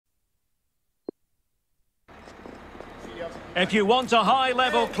If you want a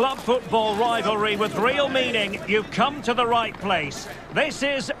high-level club football rivalry with real meaning, you've come to the right place. This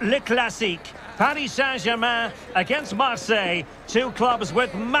is Le Classique. Paris Saint-Germain against Marseille, two clubs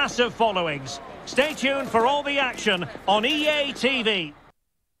with massive followings. Stay tuned for all the action on EA TV.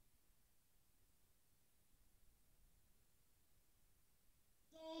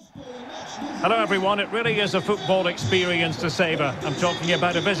 Hello everyone, it really is a football experience to savour. I'm talking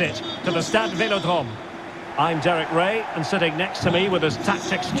about a visit to the Stade Vélodrome. I'm Derek Ray, and sitting next to me with his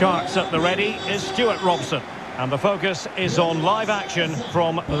tactics charts at the ready is Stuart Robson. And the focus is on live action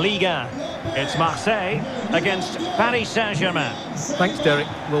from Ligue 1. It's Marseille against Paris Saint-Germain. Thanks, Derek.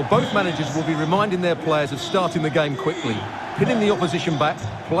 Well, both managers will be reminding their players of starting the game quickly, pinning the opposition back,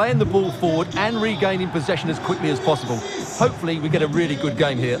 playing the ball forward and regaining possession as quickly as possible. Hopefully we get a really good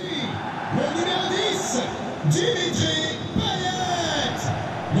game here. Le numéro 10, Dimitri Payet.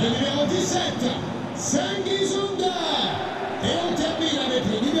 Le numéro 17, Sanguizunda. Et on termine avec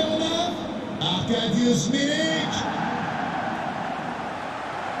le numéro 9, Arkadiusz Milik.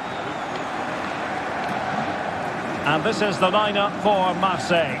 And this is the lineup for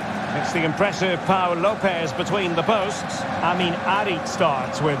Marseille. It's the impressive Pau Lopez between the posts. Amin Harit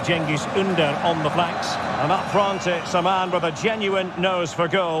starts with Cengiz Ünder on the flanks. And up front, it's a man with a genuine nose for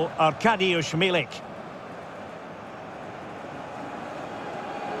goal, Arkadiusz Milik.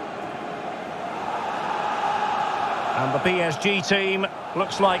 And the PSG team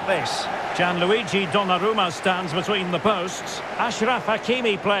looks like this. Gianluigi Donnarumma stands between the posts. Achraf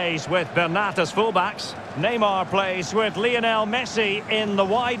Hakimi plays with Bernat as fullbacks. Neymar plays with Lionel Messi in the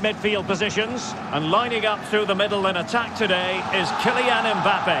wide midfield positions. And lining up through the middle in attack today is Kylian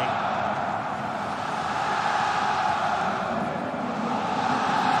Mbappe.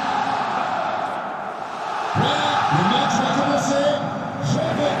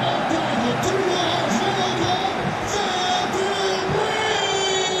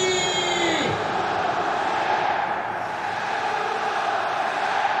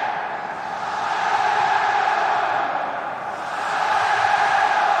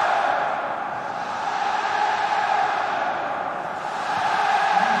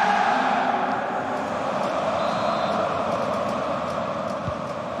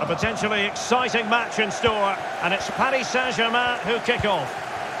 A potentially exciting match in store, and it's Paris Saint-Germain who kick off.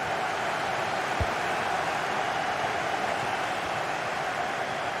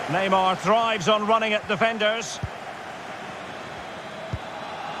 Neymar thrives on running at defenders.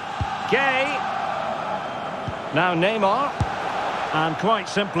 Gay. Now Neymar. And quite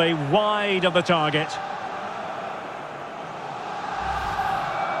simply wide of the target.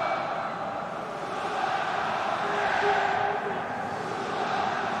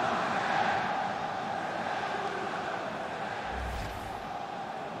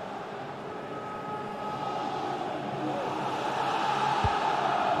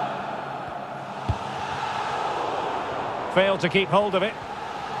 Failed to keep hold of it.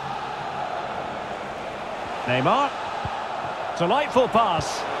 Neymar. Delightful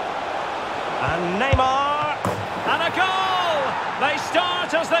pass. And Neymar. And a goal! They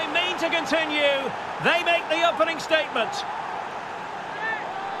start as they mean to continue. They make the opening statement.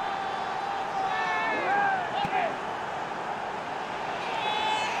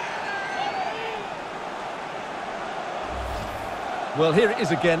 Well, here it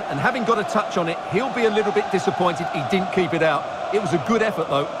is again, and having got a touch on it, he'll be a little bit disappointed he didn't keep it out. It was a good effort,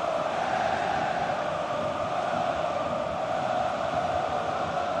 though.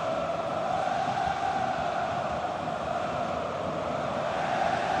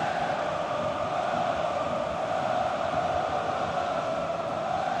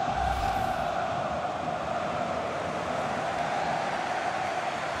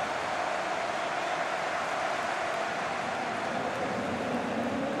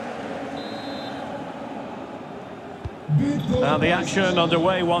 Now the action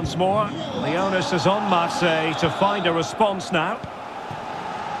underway once more. The onus is on Marseille to find a response now.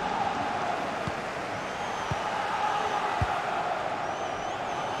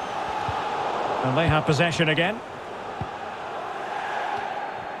 And they have possession again.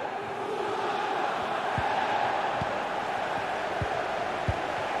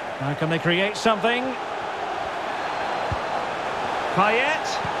 Now can they create something? Payet.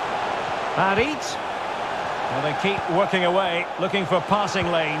 Harit. Well, they keep working away, looking for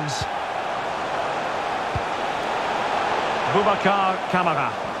passing lanes. Boubacar Kamara.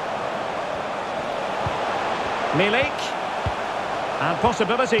 Milik. And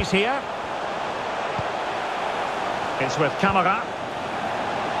possibilities here. It's with Kamara.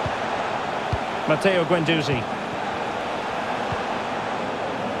 Matteo Guendouzi.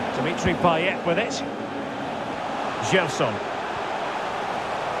 Dimitri Payet with it. Gerson.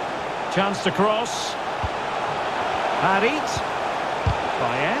 Chance to cross. Harit.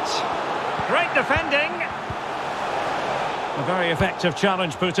 Payet. Great defending. A very effective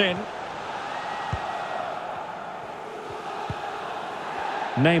challenge put in.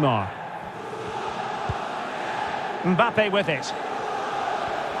 Neymar. Mbappe with it.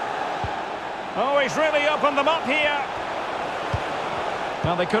 Oh, he's really opened them up here.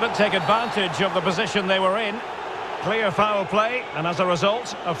 Well, they couldn't take advantage of the position they were in. Clear foul play, and as a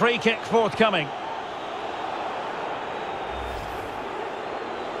result, a free kick forthcoming.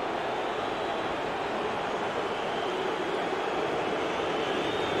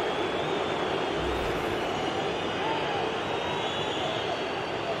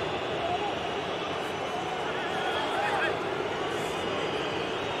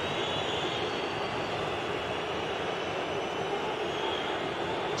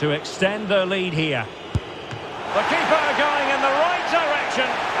 To extend their lead here. The keeper going in the right direction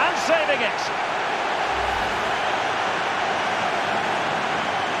and saving it.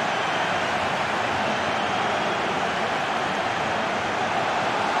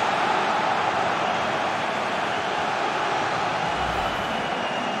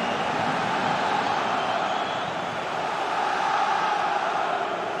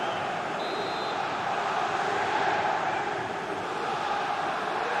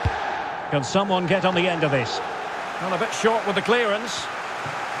 Can someone get on the end of this? Well, a bit short with the clearance.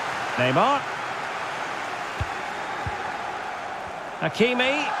 Neymar.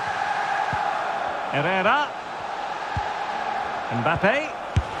 Hakimi. Herrera. Mbappe.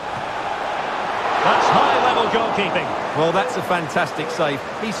 That's high-level goalkeeping. Well, that's a fantastic save.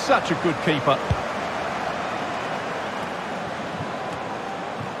 He's such a good keeper.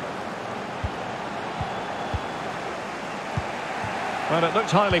 Well, it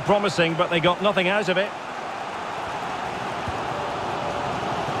looked highly promising, but they got nothing out of it.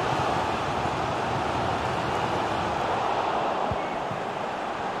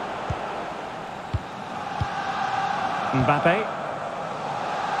 Mbappe.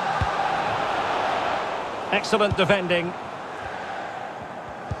 Excellent defending.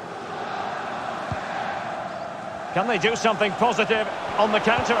 Can they do something positive on the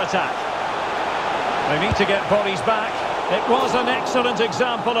counter-attack? They need to get bodies back. It was an excellent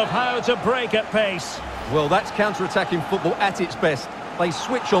example of how to break at pace. Well, that's counter-attacking football at its best. They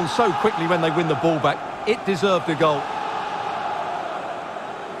switch on so quickly when they win the ball back. It deserved a goal.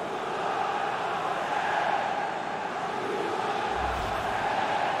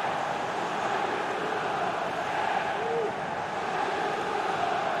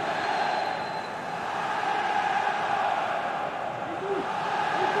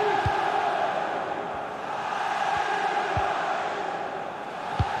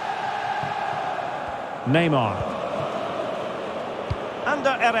 Neymar.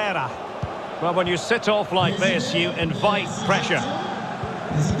 Under Herrera. Well, when you sit off like this, you invite pressure.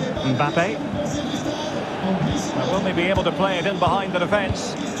 Mbappe. Will they be able to play it in behind the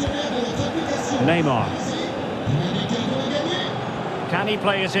defence? Neymar. Can he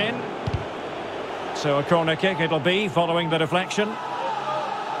play it in? So a corner kick it'll be, following the deflection.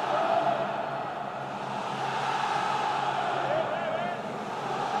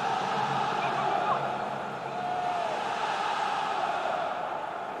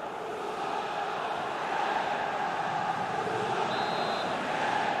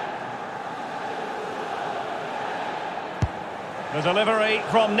 The delivery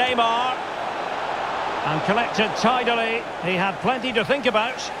from Neymar. And collected tidily. He had plenty to think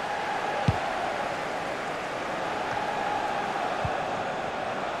about.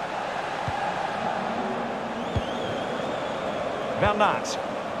 Bernat.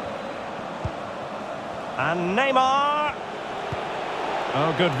 And Neymar.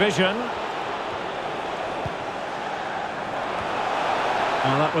 Oh, good vision.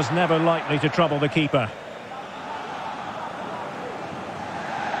 Well, that was never likely to trouble the keeper.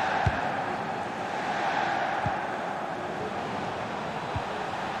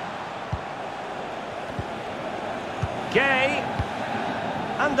 Gay.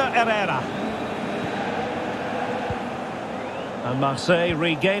 Under Herrera. And Marseille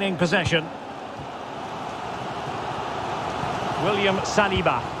regaining possession. William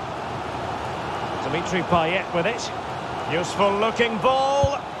Saliba. Dimitri Payet with it. Useful looking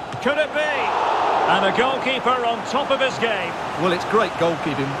ball. Could it be? And a goalkeeper on top of his game. Well, it's great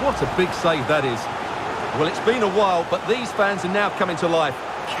goalkeeping. What a big save that is. Well, it's been a while, but these fans are now coming to life.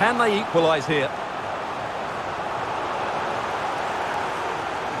 Can they equalise here?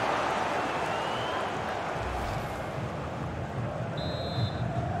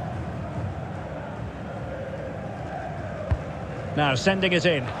 Now sending it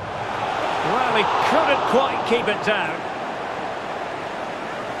in. Well, he couldn't quite keep it down.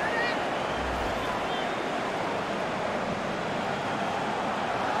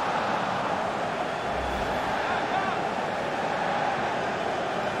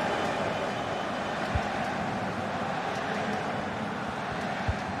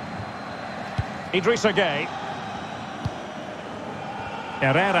 Idrissa Gueye.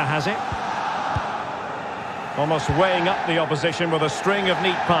 Herrera has it. Almost weighing up the opposition with a string of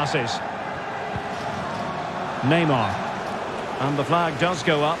neat passes. Neymar. And the flag does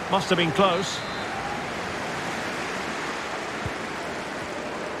go up. Must have been close.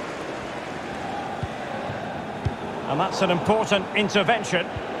 And that's an important intervention.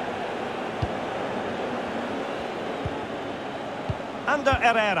 Under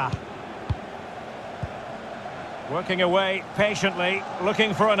Herrera. Working away patiently,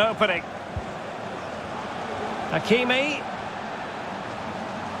 looking for an opening. Hakimi.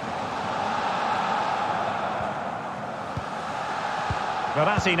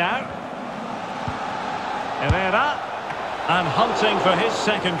 Verratti now. Herrera. And hunting for his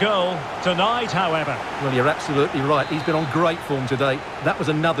second goal tonight, however. Well, you're absolutely right. He's been on great form today. That was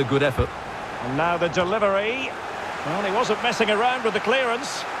another good effort. And now the delivery. Well, he wasn't messing around with the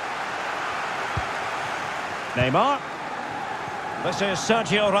clearance. Neymar. This is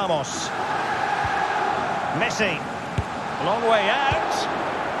Sergio Ramos. Messi. Long way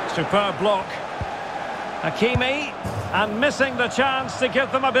out. Superb block. Hakimi. And missing the chance to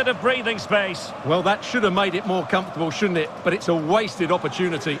give them a bit of breathing space. Well, that should have made it more comfortable, shouldn't it? But it's a wasted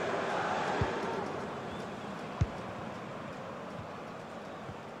opportunity.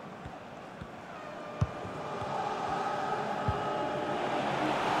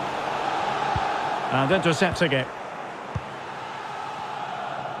 And intercepting it.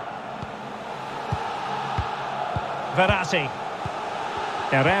 Verratti.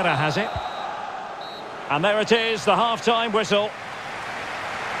 Herrera has it. And there it is, the half-time whistle.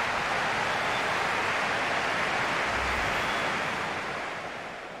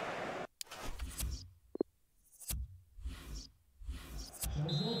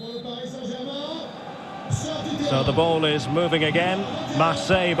 So the ball is moving again.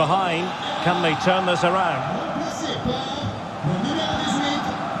 Marseille behind. Can they turn this around?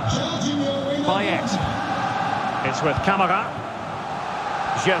 Payet. It's with Camara.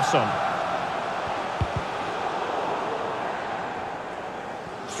 Gerson.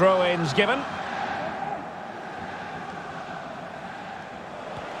 Throw-ins given.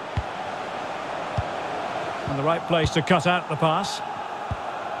 And the right place to cut out the pass.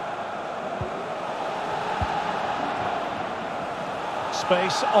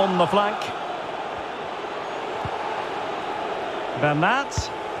 Space on the flank. Bernat.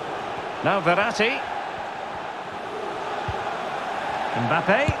 Now Verratti.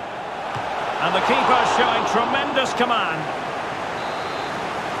 Mbappe. And the keeper showing tremendous command.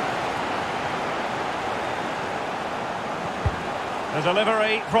 The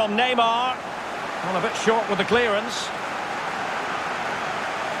delivery from Neymar. Well, a bit short with the clearance.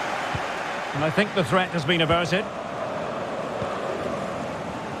 And I think the threat has been averted.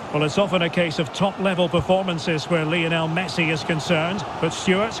 Well, it's often a case of top-level performances where Lionel Messi is concerned, but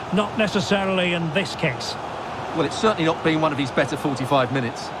Stuart, not necessarily in this case. Well, it's certainly not been one of his better 45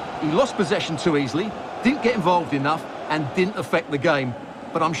 minutes. He lost possession too easily, didn't get involved enough, and didn't affect the game.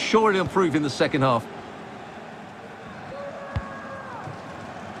 But I'm sure he'll improve in the second half.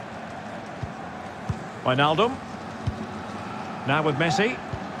 Wijnaldum. Now with Messi.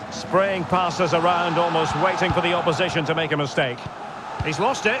 Spraying passes around, almost waiting for the opposition to make a mistake. He's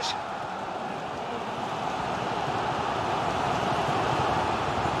lost it.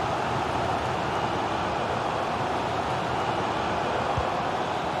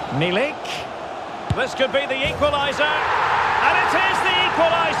 Milik. This could be the equaliser. And it is the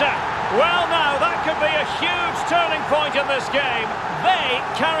equaliser. Well, now, that could be a huge turning point in this game. They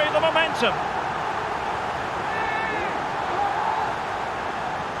carry the momentum.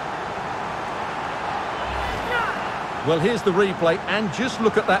 Well, here's the replay, and just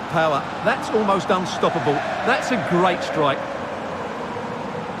look at that power. That's almost unstoppable. That's a great strike.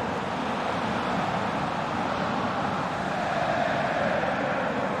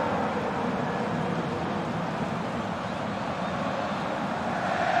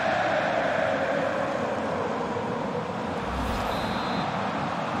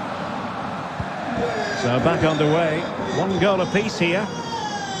 So back underway. One goal apiece here.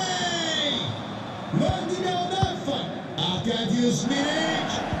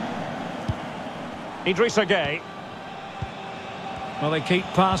 Idrissa Gueye. Well, they keep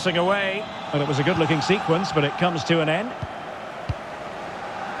passing away. Well, it was a good-looking sequence, but it comes to an end.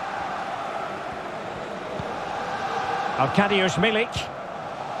 Arkadiusz Milik.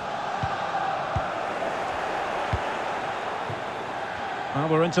 Well,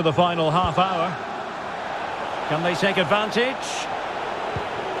 we're into the final half hour. Can they take advantage?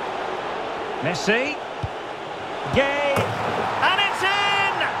 Messi. Gay. And it's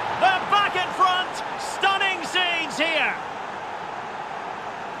in! They're back in front! Stunning scenes here!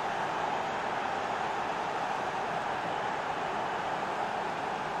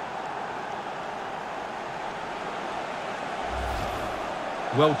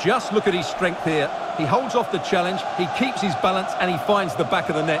 Well, just look at his strength here. He holds off the challenge, he keeps his balance, and he finds the back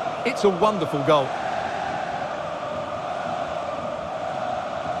of the net. It's a wonderful goal.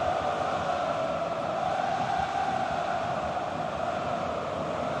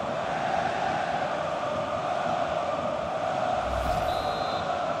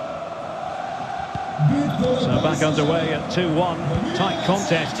 So back underway at 2-1. Tight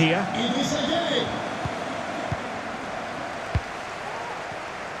contest here.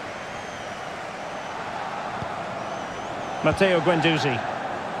 Matteo Guendouzi.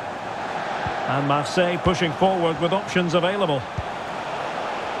 And Marseille pushing forward with options available.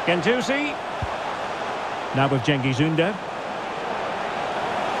 Guendouzi. Now with Cengiz Ünder.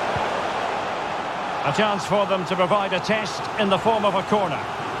 A chance for them to provide a test in the form of a corner.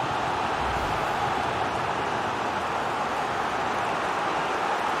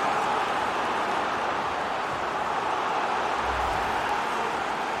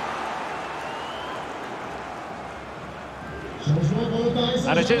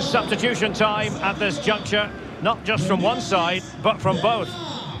 And it is substitution time at this juncture, not just from one side, but from both.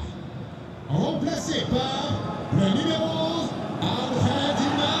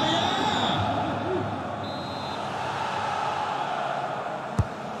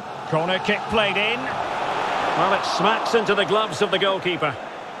 Corner kick played in. Well, it smacks into the gloves of the goalkeeper.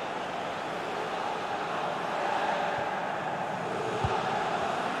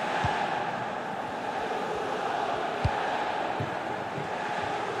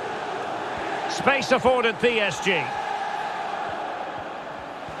 Space afforded PSG.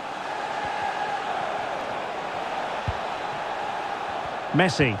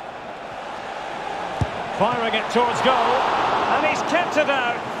 Messi. Firing it towards goal. And he's kept it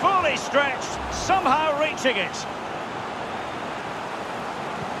out, fully stretched, somehow reaching it.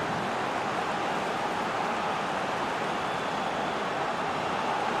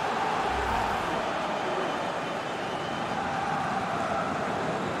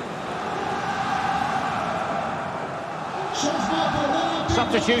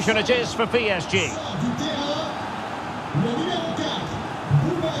 Substitution it is for PSG.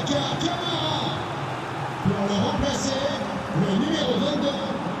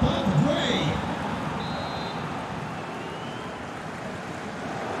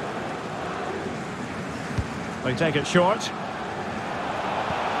 They take it short.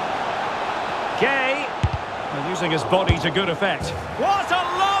 Gay. And using his body to good effect. What a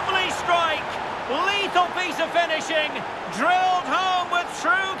lovely strike! Lethal piece of finishing. Drilled home with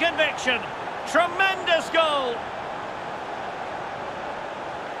true conviction. Tremendous goal.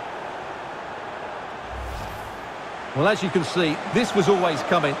 Well, as you can see, this was always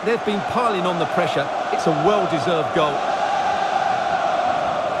coming. They've been piling on the pressure. It's a well-deserved goal.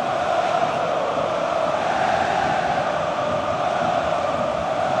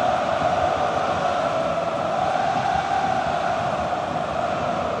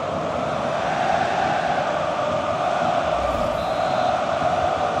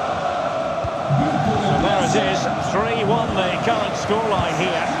 So there it is, 3-1 the current scoreline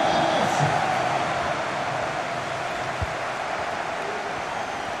here.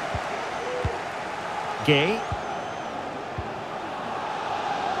 Gay.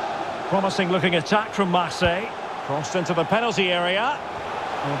 Promising looking attack from Marseille. Crossed into the penalty area.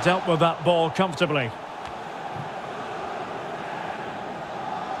 And dealt with that ball comfortably.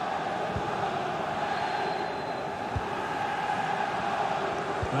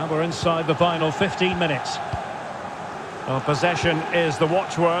 Now we're inside the final 15 minutes. Well, possession is the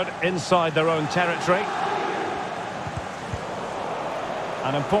watchword inside their own territory.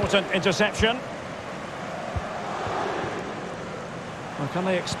 An important interception. Well, can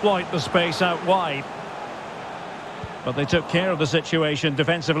they exploit the space out wide? But they took care of the situation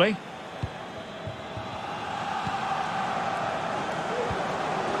defensively.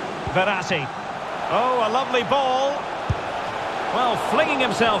 Verratti. Oh, a lovely ball. Well, flinging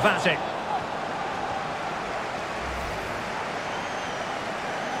himself at it.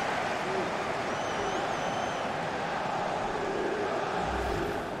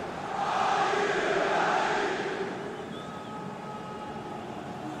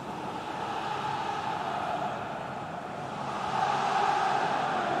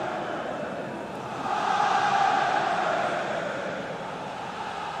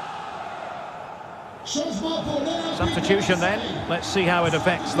 Changement pour l'Olympique. Substitution then. Let's see how it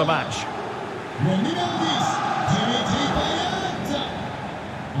affects the match. Le numéro 10, Dimitri Payet.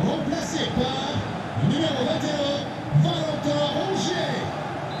 Remplacé par le numéro 21, Valentin Rongier.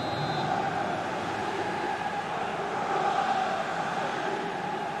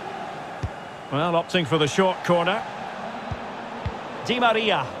 Well, opting for the short corner. Di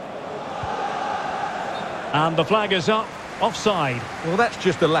Maria. And the flag is up. Offside. Well, that's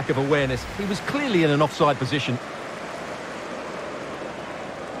just a lack of awareness. He was clearly in an offside position.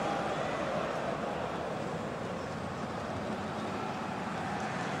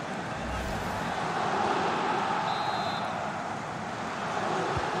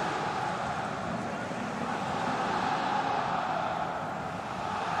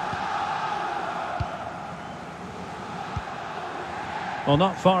 Well,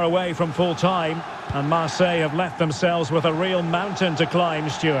 not far away from full time, and Marseille have left themselves with a real mountain to climb,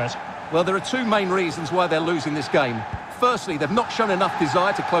 Stuart. Well, there are two main reasons why they're losing this game. Firstly, they've not shown enough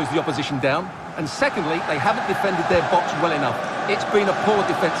desire to close the opposition down. And secondly, they haven't defended their box well enough. It's been a poor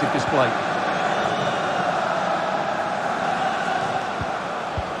defensive display.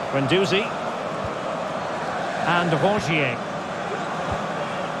 Guendouzi. And Rongier.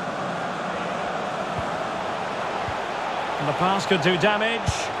 And the pass could do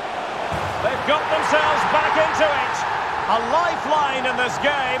damage. They've got themselves back into it. A lifeline in this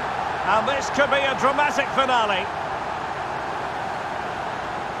game. And this could be a dramatic finale.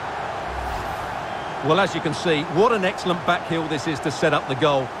 Well, as you can see, what an excellent back heel this is to set up the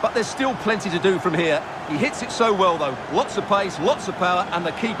goal. But there's still plenty to do from here. He hits it so well, though. Lots of pace, lots of power, and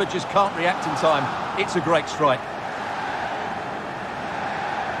the keeper just can't react in time. It's a great strike.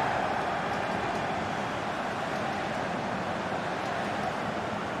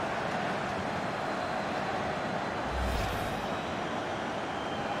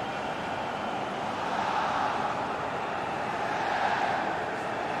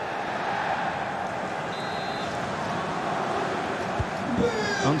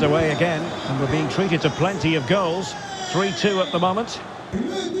 Underway again, and we're being treated to plenty of goals. 3-2 at the moment. Le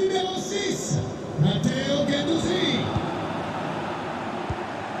numéro 6, Matteo Guendouzi.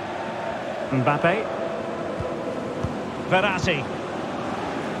 Mbappe. Verratti.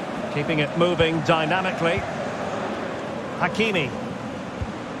 Keeping it moving dynamically. Hakimi.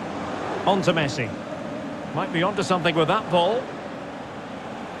 On to Messi. Might be onto something with that ball.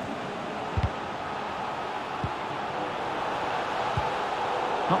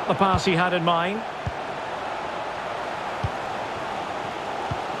 Not the pass he had in mind.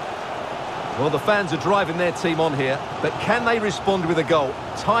 Well, the fans are driving their team on here, but can they respond with a goal?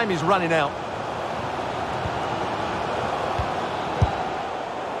 Time is running out.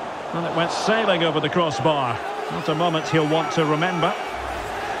 And it went sailing over the crossbar. Not a moment he'll want to remember.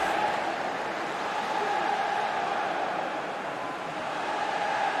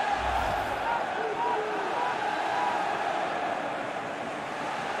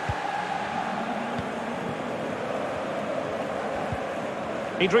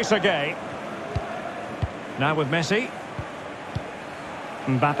 Idrissa Gueye. Now with Messi.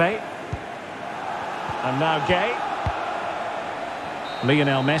 Mbappe. And now Gueye.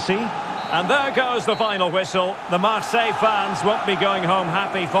 Lionel Messi. And there goes the final whistle. The Marseille fans won't be going home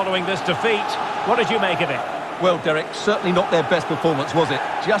happy following this defeat. What did you make of it? Well, Derek, certainly not their best performance, was it?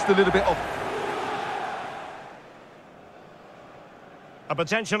 Just a little bit off. A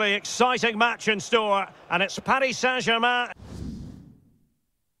potentially exciting match in store, and it's Paris Saint-Germain.